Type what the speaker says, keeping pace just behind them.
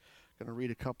going to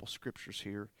read a couple scriptures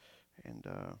here. And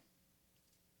I've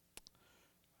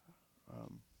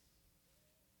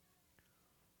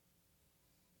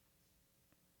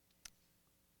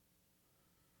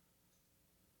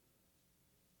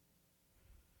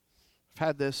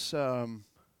had this on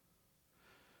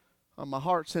my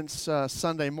heart since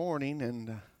Sunday morning,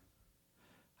 and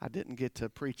I didn't get to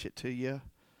preach it to you.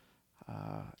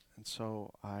 And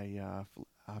so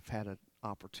I've had an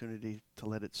opportunity to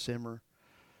let it simmer.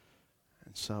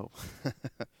 And so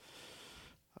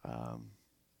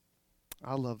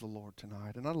I love the Lord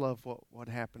tonight, and I love what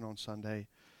happened on Sunday,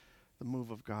 the move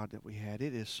of God that we had.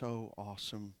 It is so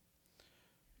awesome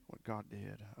what God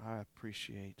did. I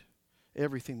appreciate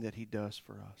everything that He does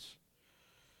for us.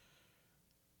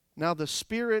 Now the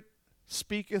Spirit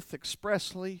speaketh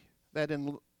expressly that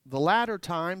in the latter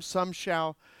times some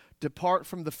shall depart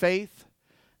from the faith,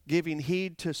 giving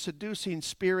heed to seducing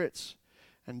spirits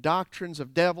and doctrines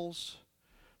of devils,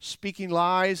 speaking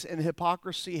lies and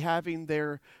hypocrisy, having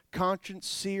their conscience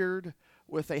seared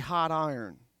with a hot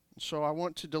iron. So I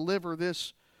want to deliver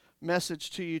this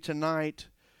message to you tonight,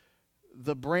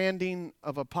 the branding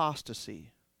of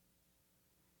apostasy.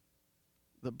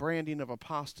 The branding of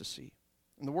apostasy.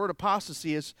 And the word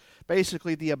apostasy is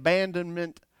basically the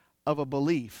abandonment of a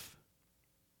belief.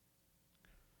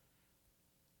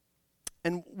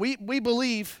 And we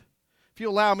believe, if you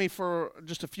allow me for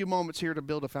just a few moments here to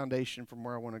build a foundation from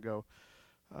where I want to go.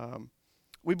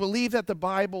 We believe that the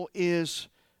Bible is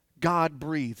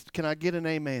God-breathed. Can I get an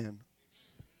amen?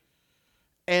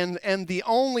 And the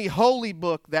only holy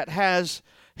book that has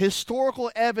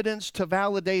historical evidence to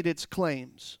validate its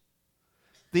claims.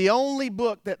 The only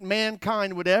book that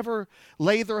mankind would ever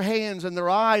lay their hands and their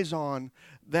eyes on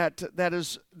that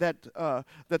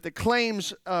the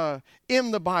claims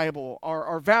in the Bible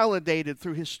are validated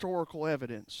through historical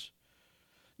evidence.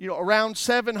 You know, around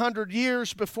 700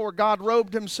 years before God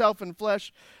robed Himself in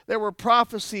flesh, there were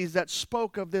prophecies that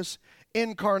spoke of this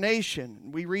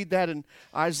incarnation. We read that in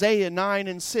Isaiah 9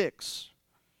 and 6.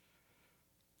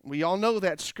 We all know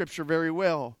that scripture very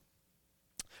well.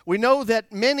 We know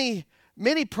that many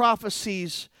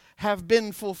prophecies have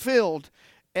been fulfilled,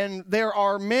 and there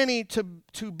are many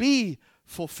to be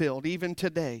fulfilled even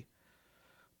today.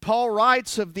 Paul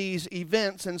writes of these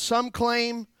events, and some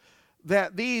claim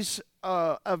that these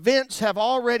events have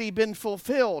already been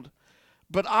fulfilled.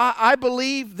 But I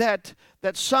believe that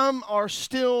some are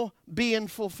still being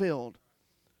fulfilled.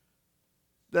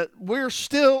 That we're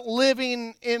still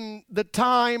living in the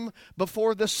time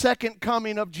before the second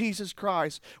coming of Jesus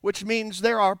Christ, which means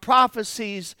there are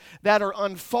prophecies that are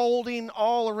unfolding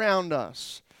all around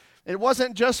us. It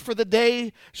wasn't just for the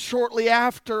day shortly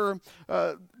after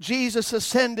Jesus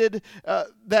ascended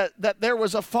that there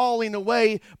was a falling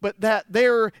away, but that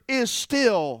there is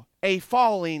still a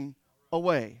falling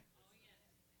away.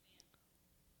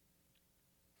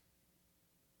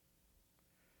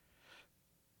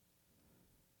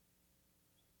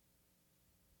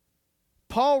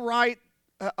 Paul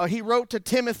he wrote to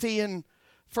Timothy in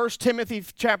 1 Timothy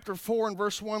chapter 4 and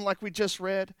verse 1 like we just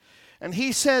read. And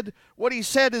he said, what he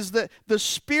said is that the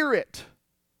Spirit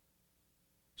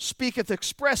speaketh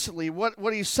expressly.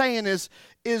 What he's saying is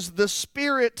the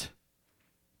Spirit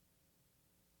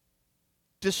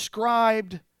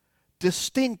described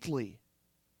distinctly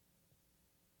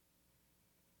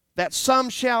that some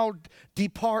shall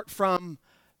depart from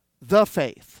the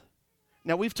faith.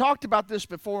 Now, we've talked about this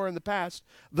before in the past.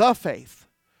 The faith.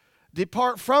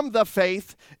 Depart from the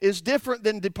faith is different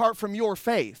than depart from your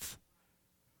faith.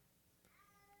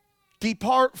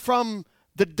 Depart from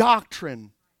the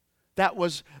doctrine that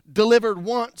was delivered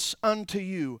once unto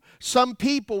you. Some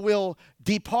people will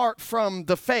depart from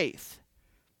the faith.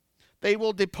 They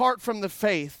will depart from the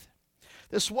faith.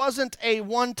 This wasn't a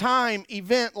one-time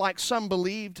event like some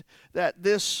believed that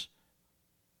this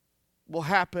will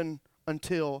happen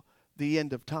until the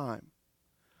end of time.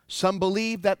 Some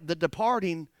believe that the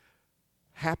departing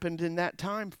happened in that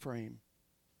time frame.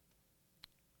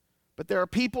 But there are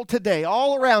people today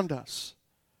all around us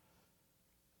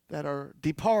that are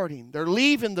departing. They're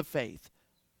leaving the faith.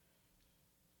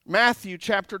 Matthew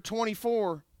chapter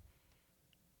 24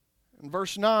 and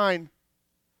verse 9.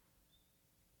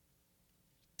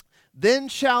 Then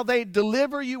shall they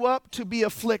deliver you up to be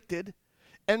afflicted,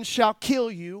 and shall kill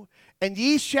you, and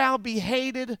ye shall be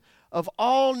hated of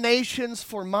all nations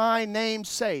for my name's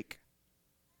sake.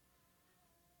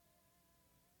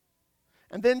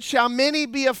 And then shall many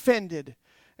be offended,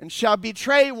 and shall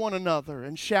betray one another,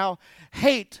 and shall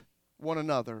hate one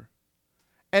another.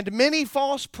 And many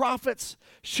false prophets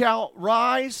shall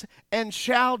rise, and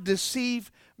shall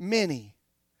deceive many.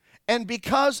 And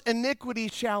because iniquity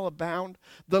shall abound,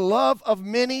 the love of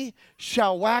many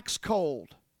shall wax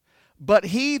cold. But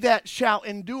he that shall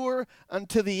endure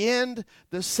unto the end,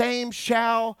 the same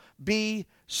shall be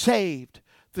saved.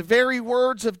 The very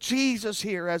words of Jesus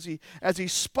here as he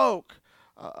spoke,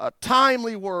 a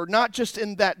timely word, not just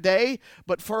in that day,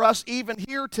 but for us even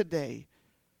here today.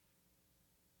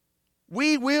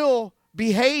 We will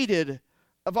be hated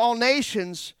of all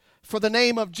nations for the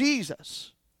name of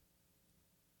Jesus.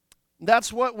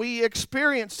 That's what we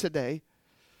experience today.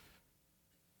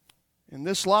 In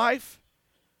this life,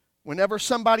 whenever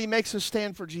somebody makes a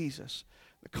stand for Jesus,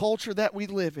 the culture that we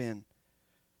live in,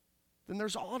 then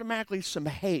there's automatically some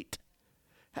hate.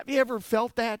 Have you ever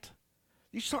felt that?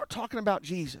 You start talking about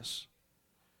Jesus,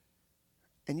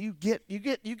 and you get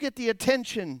the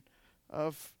attention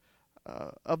of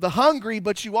the hungry,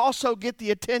 but you also get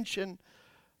the attention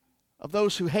of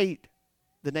those who hate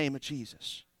the name of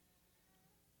Jesus.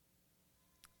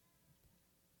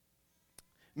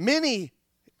 Many,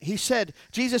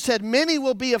 Jesus said, many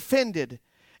will be offended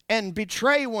and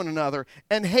betray one another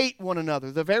and hate one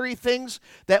another. The very things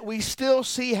that we still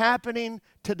see happening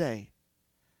today.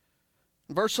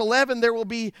 In verse 11, there will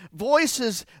be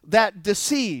voices that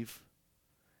deceive.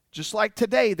 Just like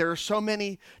today, there are so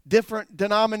many different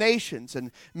denominations,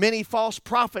 and many false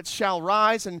prophets shall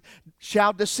rise and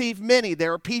shall deceive many.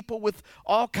 There are people with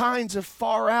all kinds of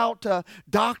far-out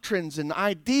doctrines and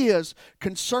ideas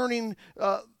concerning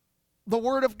the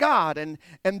Word of God and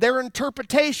their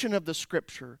interpretation of the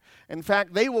Scripture. In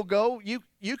fact, they will go. You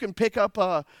can pick up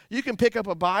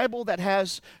a Bible that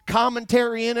has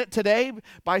commentary in it today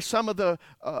by some of the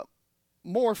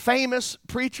more famous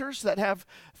preachers that have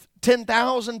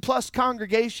 10,000 plus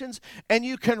congregations, and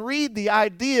you can read the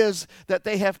ideas that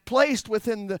they have placed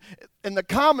within the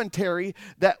commentary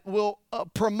that will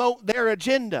promote their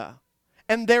agenda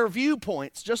and their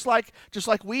viewpoints. Just like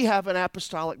we have an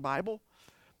apostolic Bible,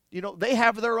 they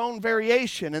have their own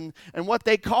variation, and what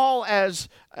they call as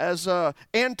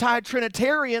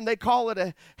anti-Trinitarian, they call it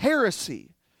a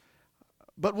heresy.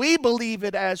 But we believe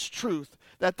it as truth,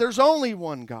 that there's only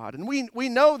one God, and we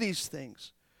know these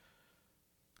things.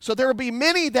 So there will be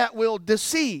many that will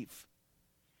deceive.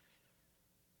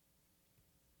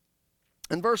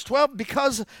 In verse 12,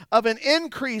 because of an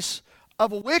increase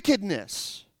of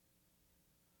wickedness,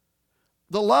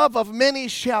 the love of many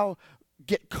shall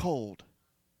get cold.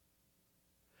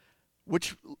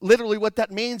 Which literally what that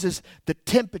means is the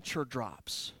temperature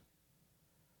drops.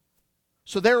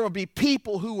 So there will be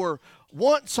people who were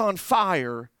once on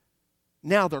fire,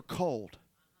 now they're cold.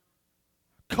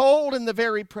 Cold in the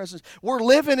very presence. We're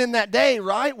living in that day,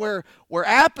 right, where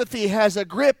apathy has a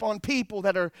grip on people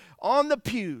that are on the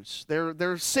pews.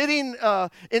 They're sitting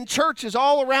in churches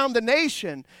all around the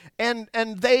nation, and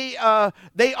they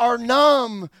are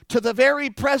numb to the very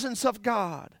presence of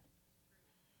God.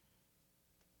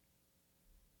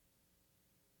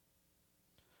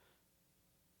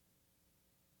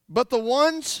 But the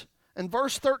ones, in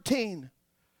verse 13,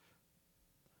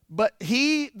 but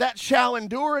he that shall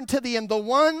endure unto the end, the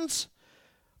ones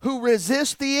who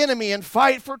resist the enemy and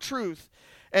fight for truth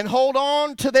and hold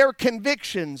on to their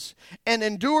convictions and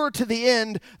endure to the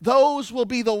end, those will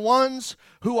be the ones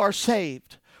who are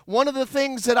saved. One of the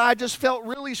things that I just felt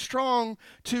really strong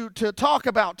to talk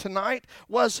about tonight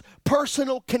was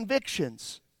personal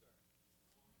convictions.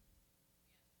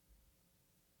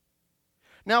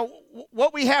 Now,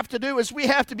 what we have to do is we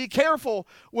have to be careful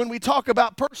when we talk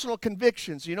about personal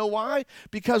convictions. You know why?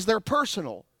 Because they're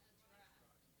personal.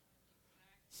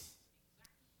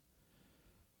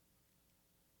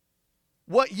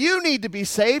 What you need to be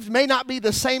saved may not be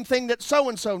the same thing that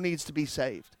so-and-so needs to be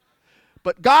saved.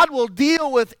 But God will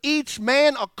deal with each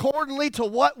man accordingly to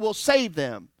what will save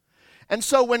them. And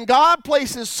so when God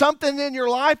places something in your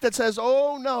life that says,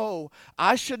 oh no,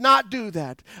 I should not do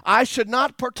that. I should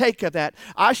not partake of that.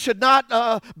 I should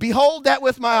not behold that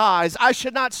with my eyes. I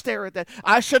should not stare at that.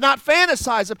 I should not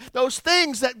fantasize of those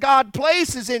things that God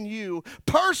places in you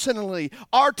personally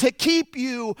are to keep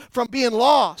you from being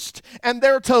lost. And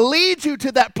they're to lead you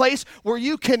to that place where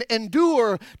you can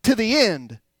endure to the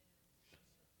end.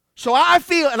 So I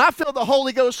feel the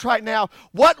Holy Ghost right now,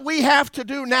 what we have to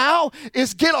do now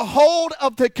is get a hold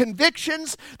of the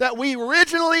convictions that we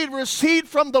originally received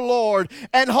from the Lord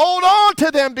and hold on to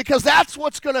them, because that's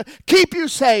what's going to keep you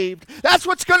saved. That's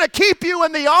what's going to keep you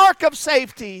in the ark of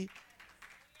safety.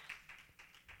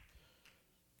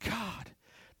 God,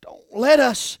 don't let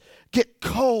us get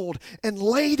cold and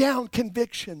lay down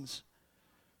convictions.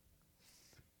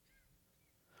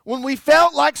 When we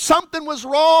felt like something was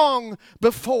wrong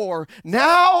before.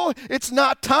 Now it's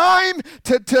not time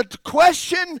to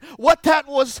question what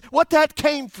that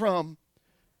came from.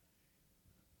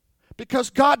 Because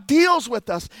God deals with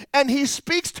us and He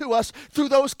speaks to us through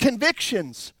those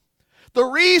convictions. The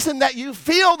reason that you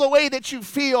feel the way that you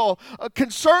feel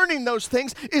concerning those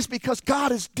things is because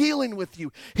God is dealing with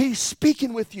you. He's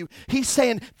speaking with you. He's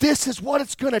saying, this is what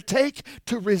it's going to take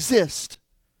to resist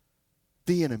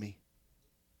the enemy.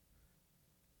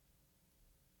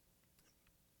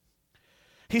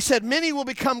 He said, many will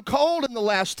become cold in the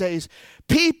last days.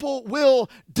 People will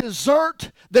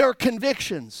desert their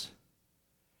convictions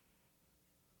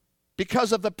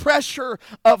because of the pressure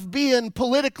of being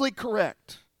politically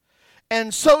correct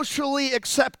and socially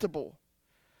acceptable.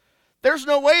 There's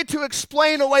no way to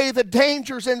explain away the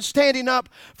dangers in standing up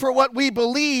for what we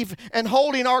believe and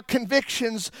holding our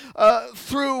convictions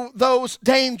through those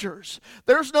dangers.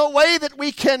 There's no way that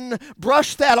we can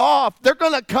brush that off. They're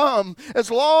going to come as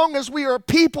long as we are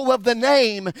people of the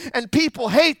name and people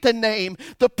hate the name.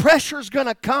 The pressure's going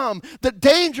to come. The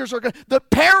dangers are going to, the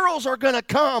perils are going to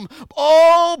come.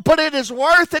 Oh, but it is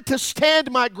worth it to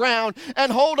stand my ground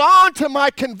and hold on to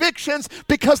my convictions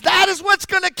because that is what's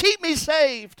going to keep me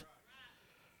saved.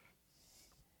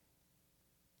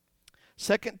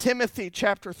 2 Timothy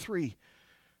chapter 3,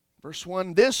 verse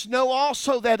 1, this know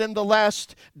also that in the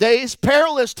last days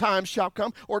perilous times shall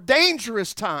come, or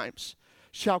dangerous times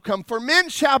shall come. For men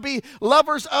shall be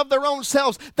lovers of their own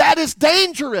selves. That is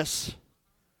dangerous.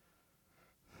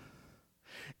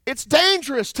 It's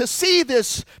dangerous to see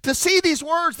this, to see these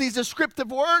words, these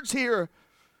descriptive words here.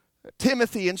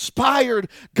 Timothy, inspired,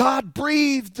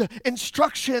 God-breathed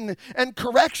instruction and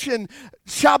correction,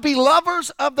 shall be lovers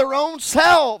of their own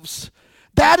selves.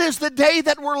 That is the day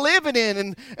that we're living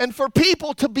in. And for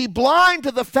people to be blind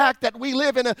to the fact that we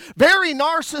live in a very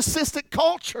narcissistic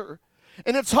culture.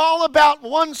 And it's all about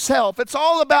oneself. It's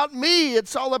all about me.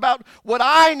 It's all about what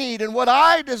I need and what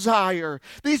I desire.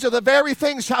 These are the very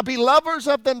things, shall be lovers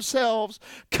of themselves,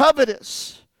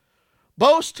 covetous,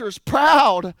 boasters,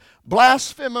 proud,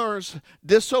 blasphemers,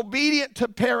 disobedient to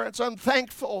parents,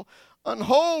 unthankful,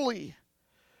 unholy.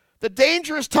 The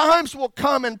dangerous times will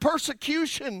come, and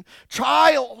persecution,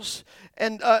 trials,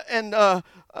 and the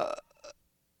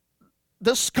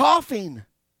scoffing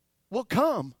will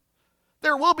come.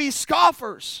 There will be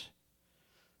scoffers.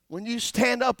 When you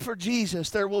stand up for Jesus,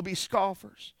 there will be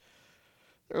scoffers.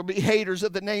 There will be haters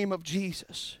of the name of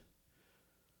Jesus.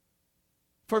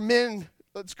 For men,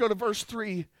 let's go to verse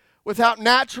 3. Without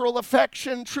natural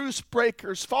affection, truce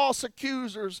breakers, false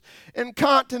accusers,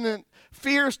 incontinent,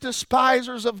 fierce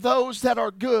despisers of those that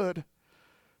are good,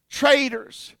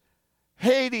 traitors,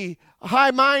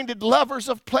 high-minded, lovers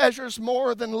of pleasures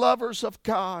more than lovers of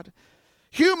God.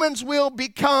 Humans will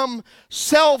become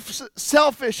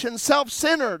selfish and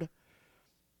self-centered,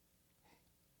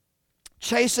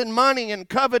 chasing money and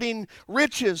coveting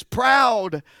riches,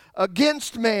 proud,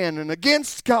 against man and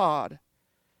against God.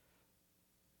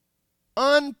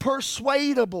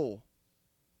 Unpersuadable.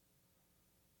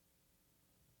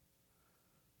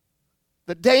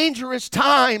 The dangerous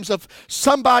times of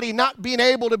somebody not being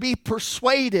able to be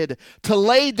persuaded to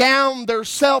lay down their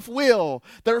self-will,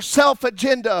 their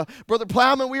self-agenda. Brother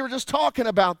Plowman, we were just talking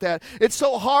about that. It's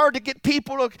so hard to get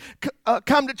people to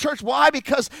come to church. Why?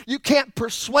 Because you can't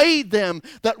persuade them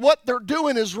that what they're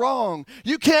doing is wrong.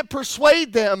 You can't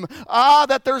persuade them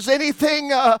that there's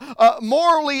anything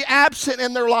morally absent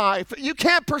in their life. You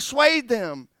can't persuade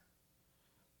them.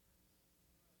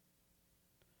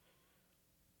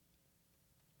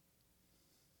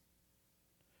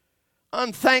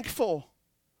 Unthankful,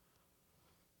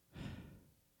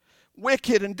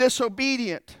 wicked and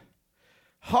disobedient,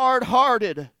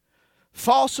 hard-hearted,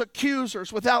 false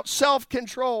accusers, without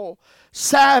self-control,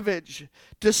 savage,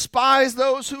 despise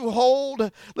those who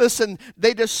hold, listen,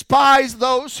 they despise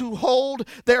those who hold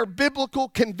their biblical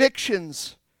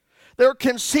convictions. They're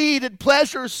conceited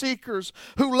pleasure seekers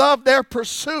who love their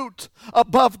pursuit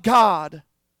above God.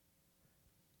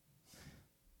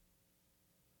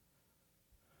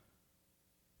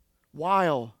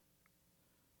 While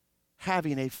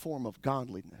having a form of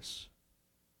godliness.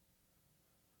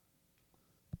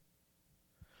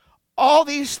 All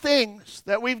these things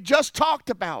that we've just talked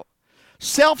about,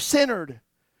 self-centered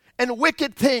and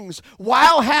wicked things,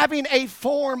 while having a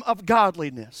form of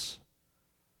godliness.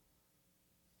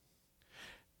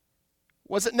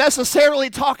 Wasn't necessarily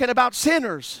talking about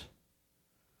sinners,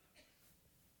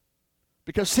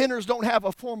 because sinners don't have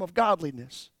a form of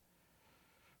godliness.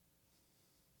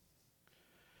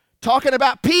 Talking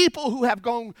about people who have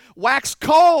gone wax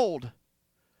cold.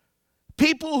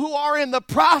 people who are in the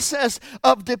process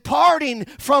of departing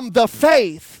from the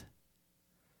faith.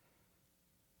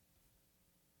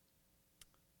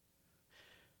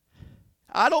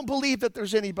 I don't believe that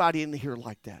there's anybody in here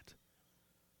like that.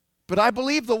 But I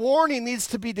believe the warning needs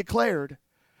to be declared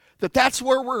that that's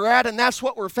where we're at and that's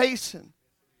what we're facing.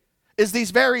 Is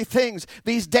these very things,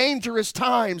 these dangerous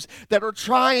times that are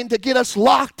trying to get us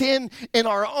locked in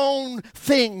our own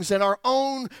things and our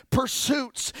own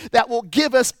pursuits that will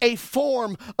give us a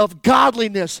form of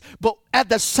godliness, but at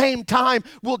the same time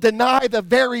will deny the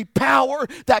very power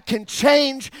that can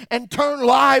change and turn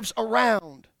lives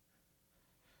around.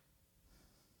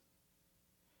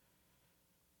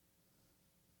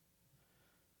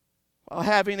 While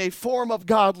having a form of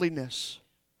godliness,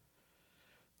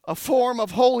 a form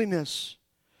of holiness.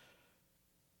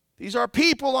 These are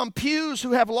people on pews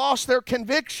who have lost their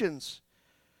convictions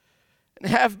and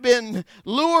have been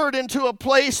lured into a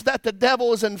place that the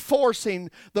devil is enforcing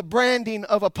the branding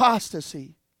of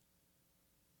apostasy.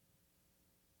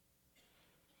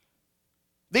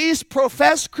 These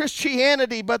profess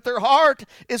Christianity, but their heart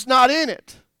is not in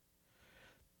it.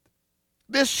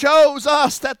 This shows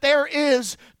us that there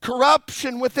is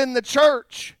corruption within the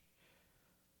church.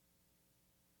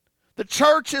 The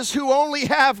churches who only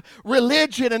have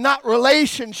religion and not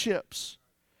relationships.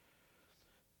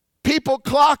 People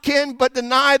clock in but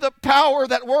deny the power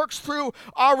that works through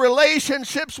our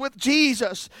relationships with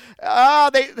Jesus.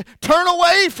 They turn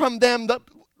away from them.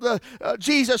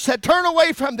 Jesus said, turn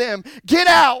away from them. Get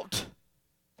out.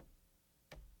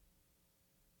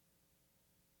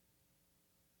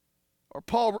 Or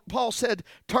Paul said,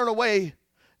 turn away.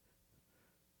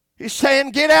 He's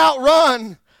saying, get out,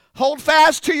 run. Hold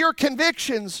fast to your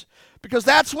convictions, because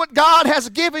that's what God has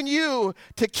given you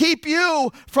to keep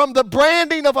you from the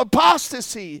branding of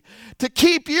apostasy, to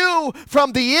keep you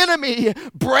from the enemy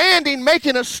branding,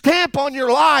 making a stamp on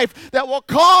your life that will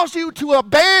cause you to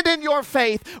abandon your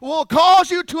faith, will cause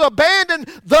you to abandon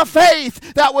the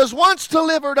faith that was once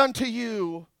delivered unto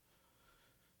you.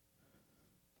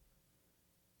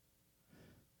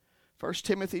 1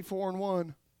 Timothy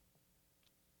 4:1.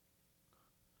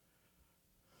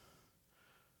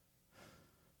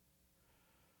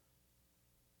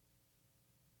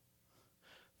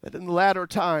 That in the latter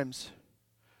times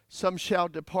some shall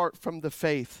depart from the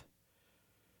faith.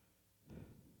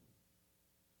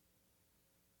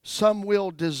 Some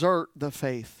will desert the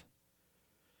faith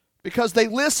because they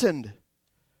listened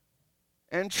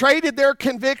and traded their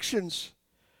convictions.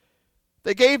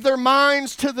 They gave their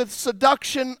minds to the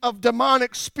seduction of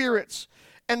demonic spirits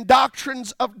and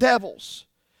doctrines of devils.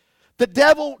 The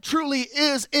devil truly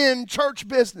is in church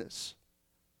business.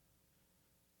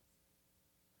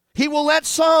 He will let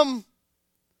some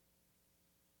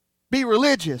be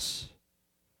religious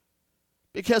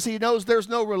because he knows there's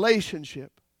no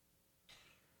relationship.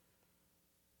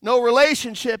 No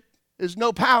relationship is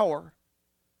no power.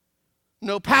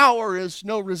 No power is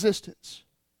no resistance.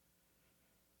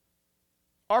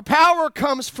 Our power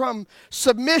comes from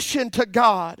submission to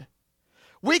God.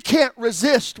 We can't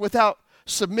resist without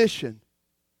submission.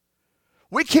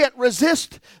 We can't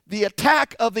resist the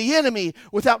attack of the enemy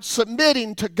without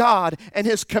submitting to God and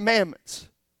His commandments.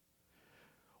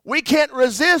 We can't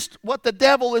resist what the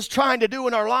devil is trying to do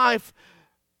in our life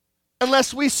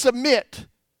unless we submit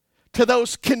to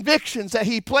those convictions that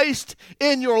he placed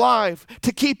in your life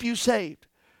to keep you saved.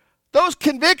 Those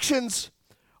convictions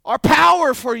are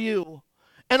power for you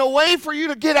and a way for you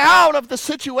to get out of the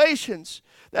situations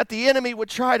that the enemy would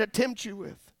try to tempt you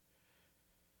with.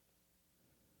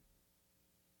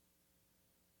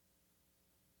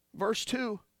 Verse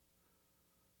 2,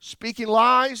 speaking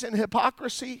lies and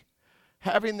hypocrisy,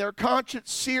 having their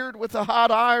conscience seared with a hot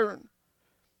iron.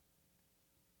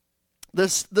 The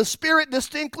Spirit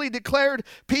distinctly declared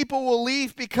people will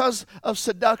leave because of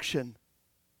seduction.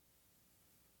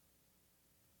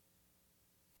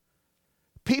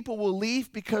 People will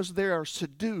leave because they are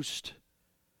seduced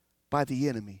by the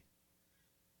enemy.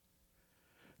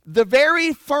 The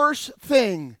very first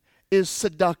thing is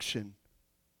seduction.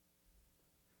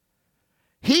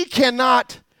 He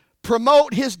cannot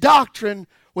promote his doctrine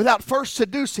without first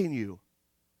seducing you.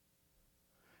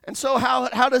 And so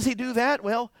how does he do that?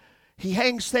 Well, he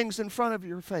hangs things in front of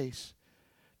your face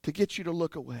to get you to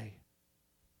look away.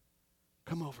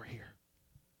 Come over here.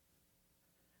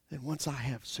 Then once I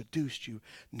have seduced you,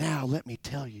 now let me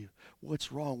tell you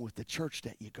what's wrong with the church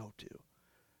that you go to.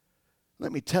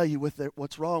 Let me tell you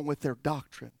what's wrong with their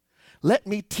doctrine. Let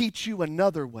me teach you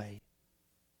another way.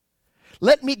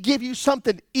 Let me give you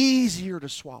something easier to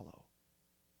swallow.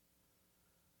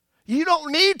 You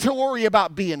don't need to worry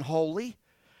about being holy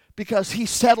because he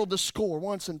settled the score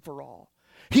once and for all.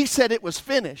 He said it was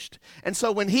finished. And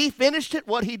so when he finished it,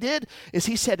 what he did is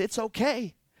he said, it's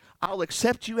okay. I'll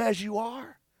accept you as you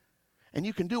are. And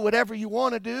you can do whatever you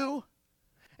want to do.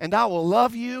 And I will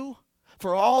love you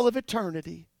for all of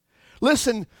eternity.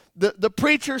 Listen, the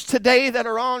preachers today that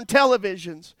are on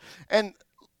televisions, and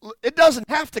it doesn't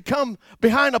have to come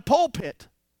behind a pulpit.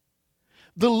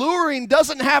 The luring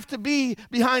doesn't have to be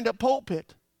behind a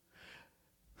pulpit.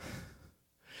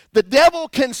 The devil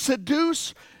can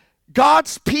seduce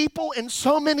God's people in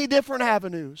so many different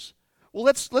avenues. Well,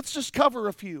 let's just cover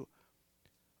a few.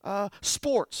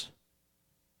 Sports.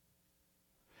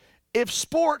 If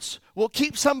sports will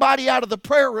keep somebody out of the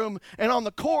prayer room and on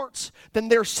the courts, then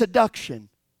there's seduction.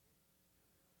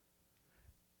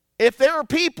 If there are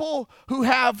people who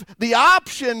have the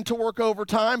option to work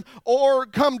overtime or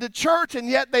come to church and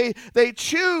yet they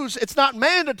choose, it's not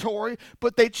mandatory,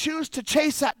 but they choose to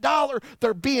chase that dollar,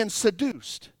 they're being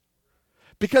seduced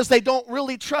because they don't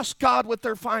really trust God with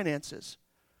their finances.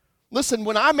 Listen,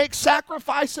 when I make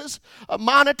sacrifices, a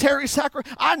monetary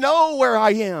sacrifice, I know where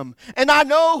I am, and I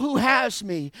know who has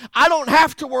me. I don't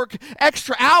have to work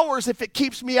extra hours if it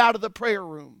keeps me out of the prayer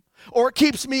room or it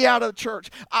keeps me out of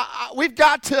church.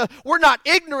 We're not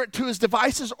ignorant to his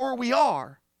devices, or we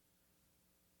are.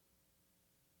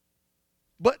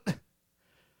 But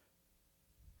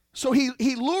so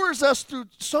he lures us through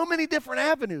so many different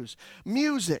avenues.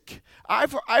 Music.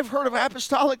 I've heard of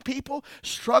apostolic people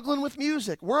struggling with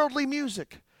music, worldly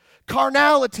music,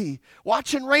 carnality,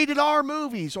 watching rated R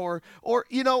movies or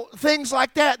things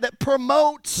like that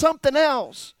promote something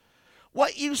else.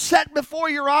 What you set before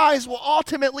your eyes will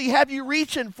ultimately have you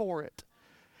reaching for it.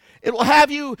 It will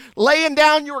have you laying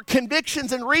down your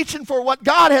convictions and reaching for what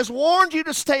God has warned you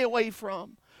to stay away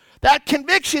from. That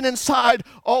conviction inside,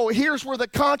 here's where the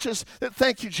conscience,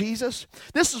 thank you, Jesus.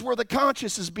 This is where the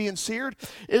conscience is being seared,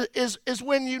 is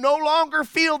when you no longer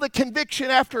feel the conviction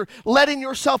after letting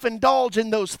yourself indulge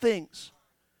in those things.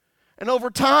 And over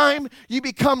time, you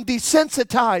become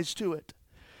desensitized to it.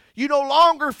 You no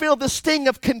longer feel the sting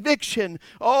of conviction.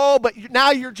 But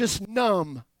now you're just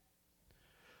numb.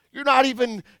 You're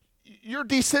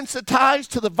desensitized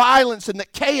to the violence and the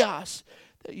chaos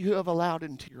that you have allowed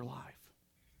into your life.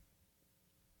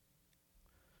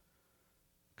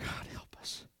 God help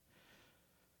us.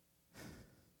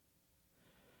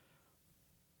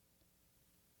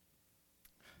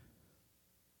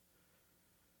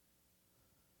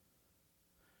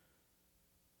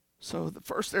 So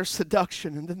first there's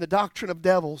seduction, and then the doctrine of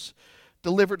devils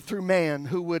delivered through man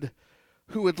who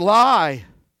would lie.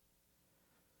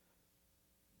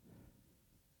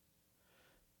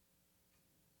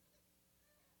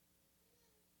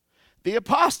 The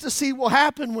apostasy will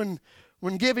happen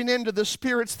when giving in to the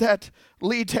spirits that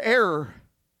lead to error.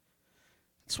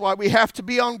 That's why we have to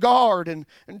be on guard and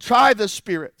try the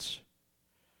spirits.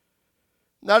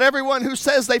 Not everyone who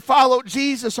says they follow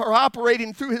Jesus are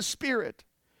operating through his spirit.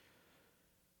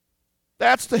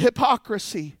 That's the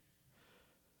hypocrisy.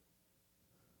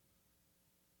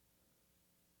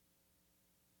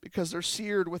 Because they're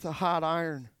seared with a hot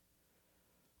iron,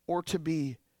 or to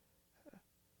be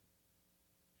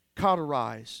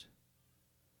cauterized,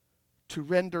 to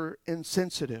render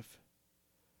insensitive.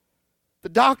 The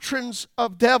doctrines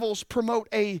of devils promote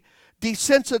a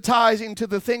desensitizing to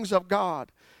the things of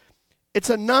God. It's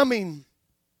a numbing,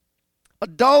 a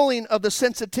dulling of the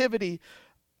sensitivity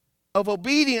of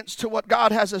obedience to what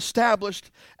God has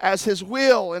established as his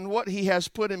will and what he has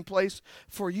put in place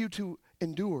for you to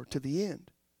endure to the end.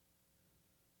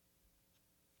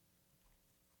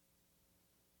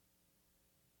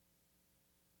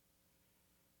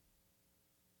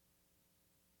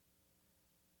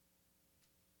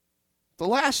 The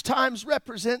last times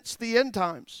represents the end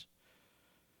times.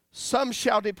 Some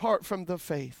shall depart from the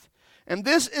faith. And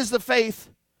this is the faith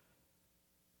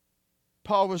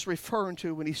Paul was referring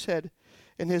to when he said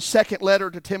in his second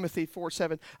letter to Timothy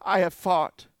 4:7, I have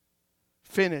fought,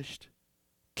 finished,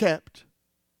 kept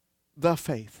the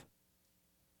faith.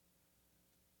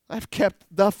 I've kept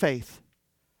the faith.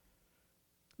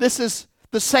 This is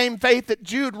the same faith that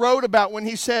Jude wrote about when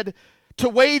he said to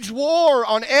wage war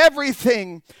on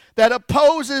everything that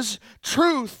opposes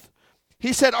truth.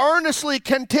 He said, earnestly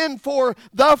contend for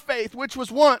the faith which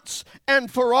was once and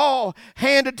for all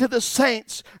handed to the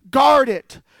saints. Guard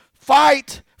it.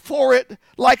 Fight for it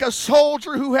like a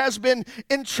soldier who has been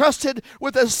entrusted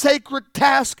with a sacred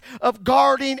task of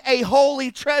guarding a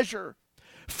holy treasure.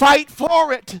 Fight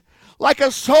for it like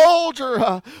a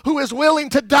soldier who is willing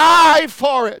to die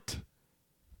for it.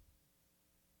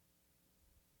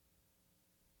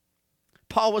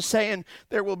 Paul was saying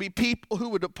there will be people who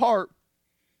would depart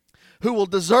who will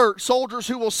desert, soldiers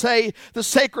who will say the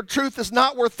sacred truth is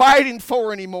not worth fighting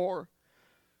for anymore.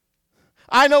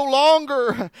 I no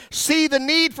longer see the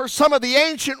need for some of the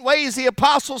ancient ways the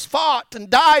apostles fought and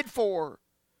died for.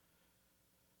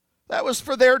 That was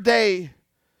for their day.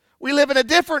 We live in a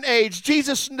different age.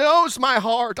 Jesus knows my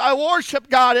heart. I worship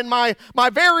God in my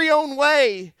very own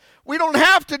way. We don't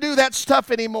have to do that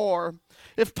stuff anymore.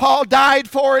 If Paul died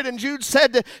for it and Jude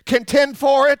said to contend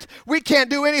for it, we can't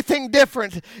do anything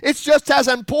different. It's just as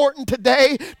important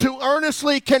today to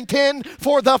earnestly contend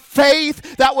for the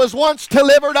faith that was once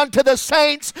delivered unto the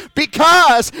saints,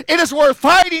 because it is worth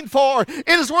fighting for. It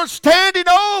is worth standing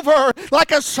over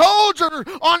like a soldier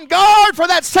on guard for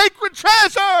that sacred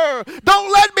treasure.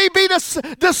 Don't let me be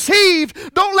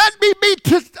deceived. Don't let me be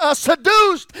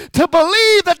seduced to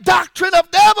believe the doctrine of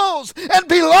devils and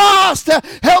be lost.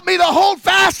 Help me to hold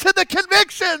fast to the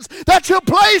convictions that you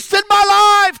placed in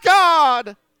my life,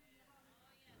 God.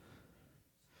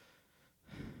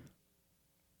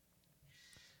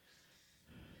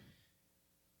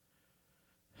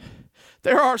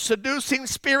 There are seducing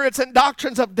spirits and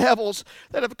doctrines of devils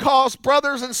that have caused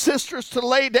brothers and sisters to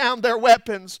lay down their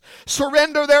weapons,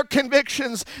 surrender their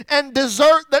convictions, and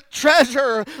desert the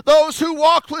treasure those who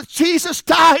walked with Jesus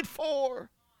died for.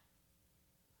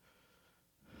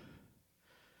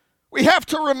 We have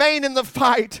to remain in the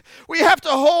fight. We have to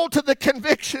hold to the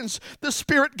convictions the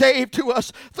Spirit gave to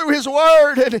us through His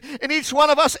Word. And each one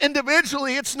of us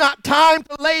individually, it's not time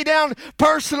to lay down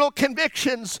personal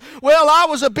convictions. Well, I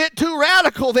was a bit too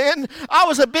radical then. I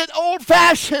was a bit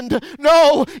old-fashioned.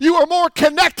 No, you are more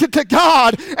connected to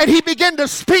God. And He began to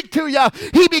speak to you.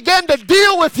 He began to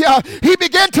deal with you. He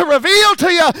began to reveal to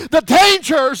you the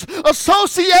dangers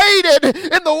associated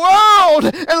in the world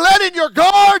and letting your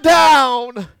guard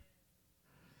down.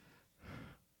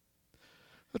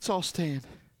 Let's all stand.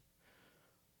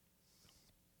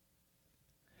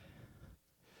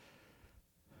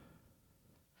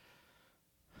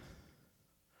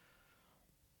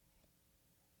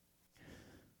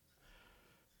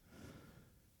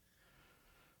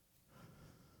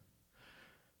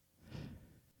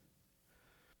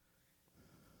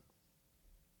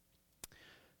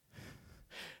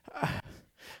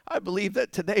 I believe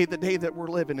that today, the day that we're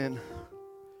living in,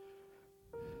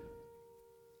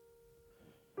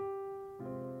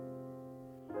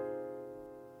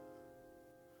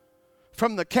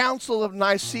 from the Council of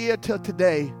Nicaea to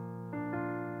today,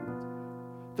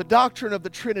 the doctrine of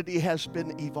the Trinity has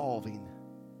been evolving.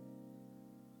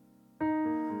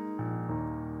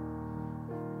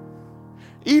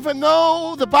 Even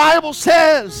though the Bible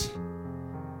says,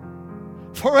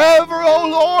 "Forever, O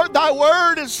Lord, thy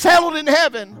word is settled in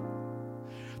heaven,"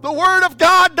 the word of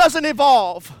God doesn't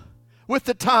evolve with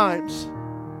the times.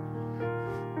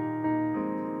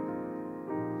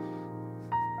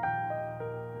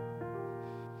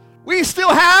 We still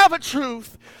have a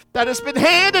truth that has been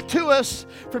handed to us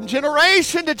from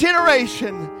generation to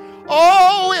generation.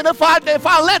 Oh, and if I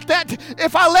let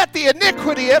the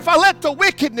iniquity, if I let the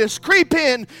wickedness creep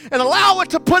in and allow it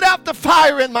to put out the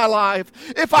fire in my life,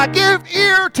 if I give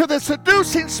ear to the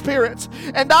seducing spirits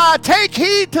and I take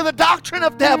heed to the doctrine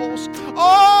of devils,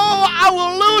 oh, I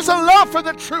will lose a love for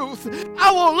the truth.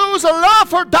 I will lose a love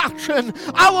for doctrine.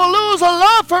 I will lose a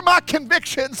love for my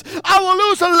convictions. I will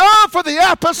lose a love for the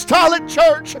apostolic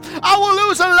church. I will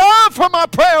lose a love for my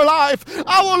prayer life.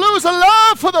 I will lose a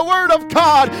love for the Word of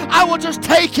God. I will just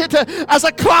take it as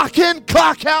a clock in,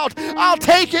 clock out. I'll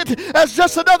take it as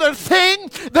just another thing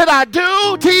that I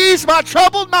do to ease my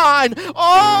troubled mind.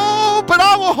 Oh, but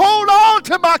I will hold on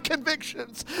to my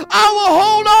convictions. I will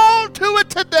hold on to it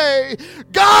today.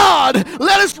 God,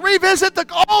 let us revisit the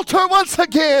altar once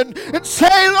again and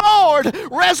say, Lord,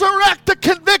 resurrect the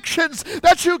convictions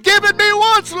that you've given me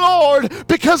once, Lord,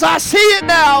 because I see it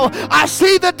now. I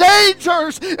see the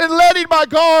dangers in letting my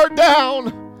guard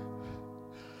down.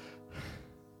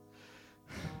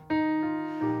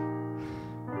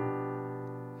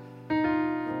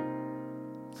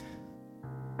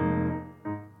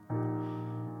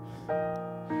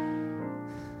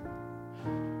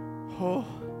 Oh,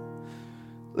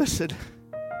 listen,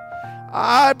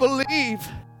 I believe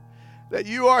that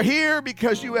you are here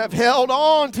because you have held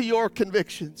on to your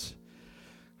convictions.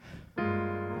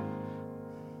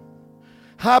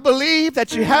 I believe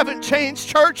that you haven't changed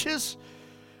churches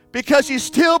because you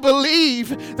still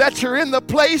believe that you're in the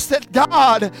place that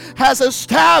God has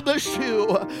established you.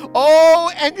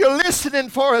 Oh, and you're listening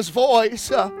for His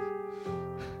voice.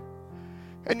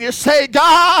 And you say,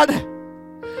 God,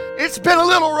 it's been a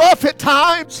little rough at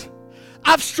times.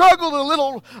 I've struggled a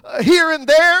little here and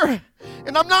there,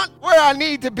 and I'm not where I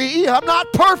need to be. I'm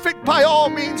not perfect by all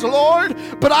means, Lord,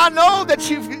 but I know that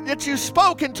you've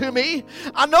spoken to me.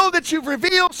 I know that you've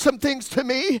revealed some things to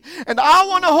me, and I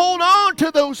want to hold on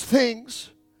to those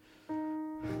things.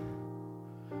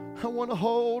 I want to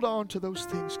hold on to those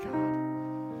things, God.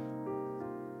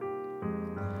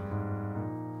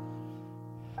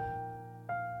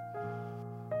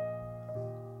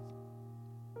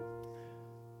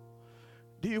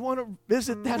 Do you want to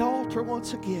visit that altar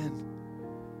once again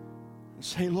and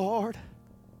say, Lord,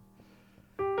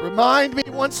 remind me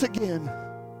once again,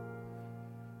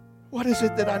 what is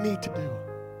it that I need to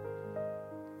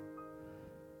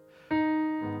do?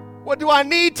 What do I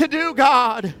need to do,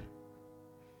 God?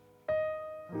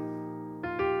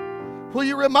 Will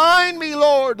you remind me,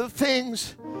 Lord, of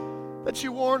things that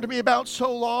you warned me about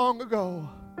so long ago?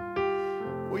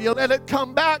 Will you let it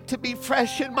come back to be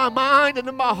fresh in my mind and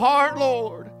in my heart,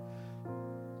 Lord?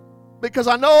 Because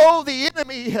I know the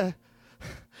enemy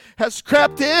has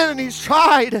crept in and he's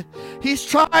tried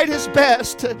his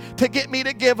best to get me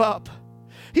to give up.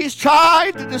 He's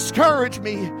tried to discourage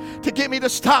me, to get me to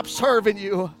stop serving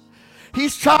you.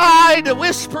 He's tried to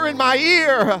whisper in my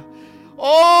ear.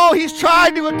 Oh, he's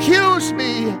tried to accuse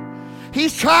me.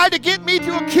 He's tried to get me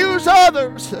to accuse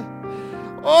others.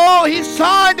 Oh, he's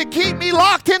trying to keep me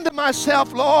locked into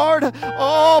myself, Lord.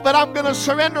 Oh, but I'm going to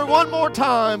surrender one more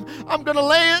time. I'm going to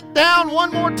lay it down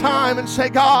one more time and say,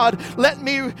 God, let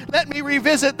me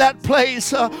revisit that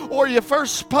place where you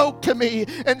first spoke to me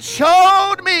and you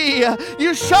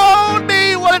showed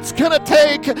me what it's going to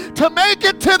take to make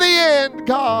it to the end,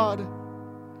 God.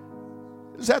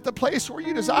 Is that the place where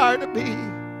you desire to be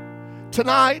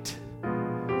tonight?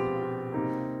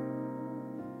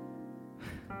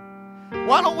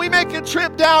 Why don't we make a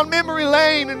trip down memory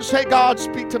lane and say, God,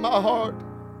 speak to my heart?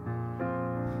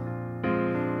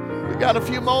 We got a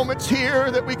few moments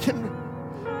here that we can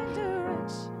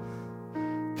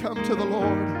come to the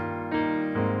Lord.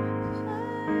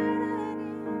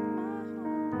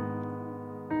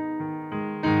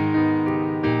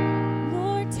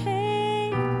 Lord,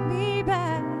 take me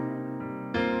back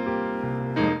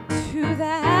to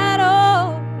that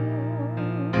old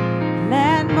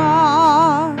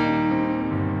landmark.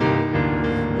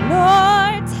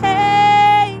 Lord,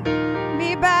 take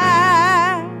me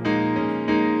back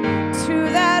to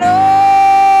that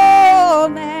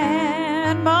old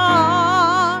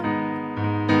landmark.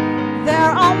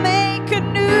 There I'll make a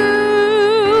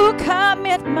new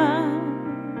commitment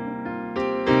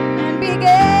and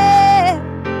begin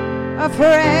a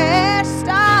fresh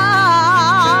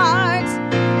start.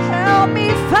 Help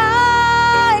me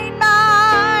find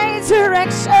my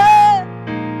direction.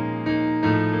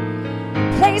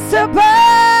 Place a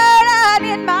burden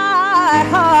in my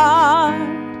heart.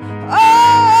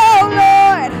 Oh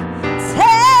Lord,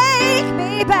 take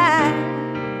me back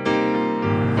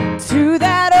to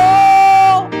that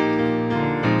old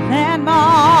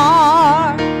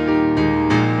landmark.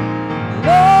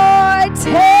 Lord,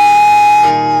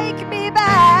 take me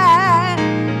back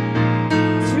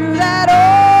to that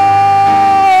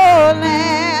old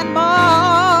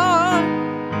landmark.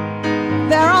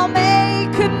 There I'll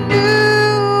make a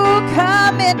new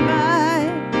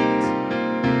commitment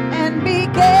and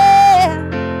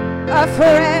begin a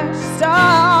fresh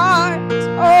start.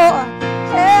 Oh,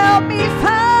 help me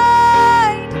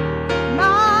find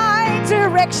my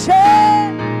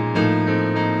direction.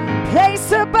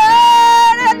 Place a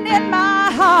burden in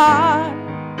my heart.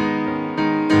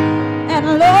 And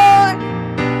Lord,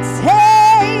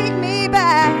 take me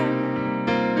back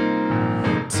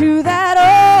to that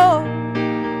old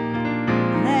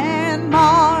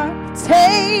landmark.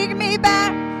 Take me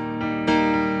back.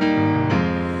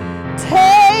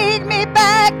 Take me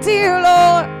back, dear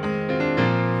Lord,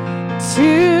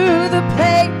 to the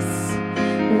place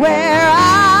where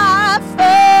I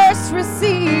first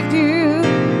received you.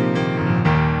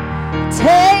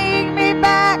 Take me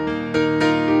back.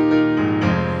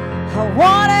 I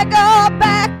want to go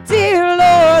back, dear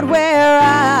Lord, where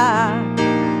I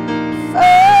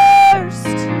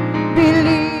first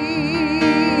believed.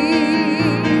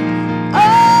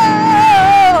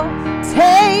 Oh,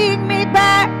 take me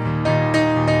back.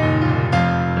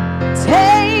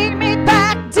 Take me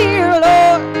back, dear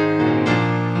Lord,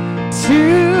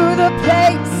 to the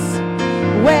place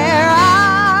where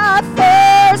I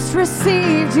first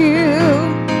received you.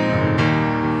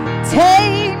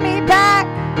 Take me back.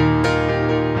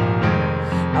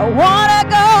 I want to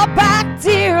go back,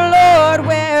 dear Lord,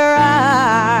 where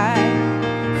I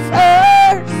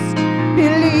first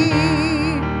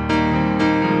believed.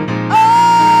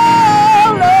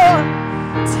 Oh, Lord,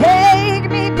 take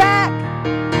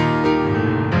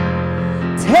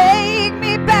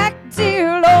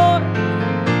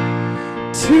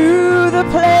to the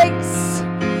place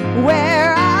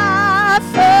where I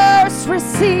first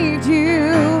received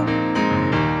you.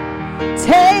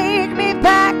 Take me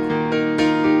back.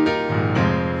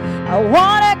 I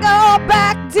want to go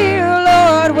back, dear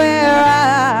Lord, where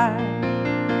I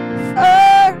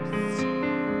first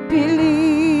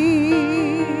believed.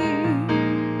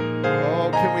 Oh,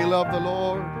 can we love the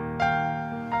Lord?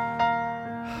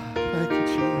 Thank you,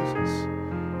 Jesus.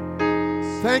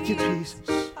 Thank you,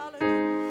 Jesus.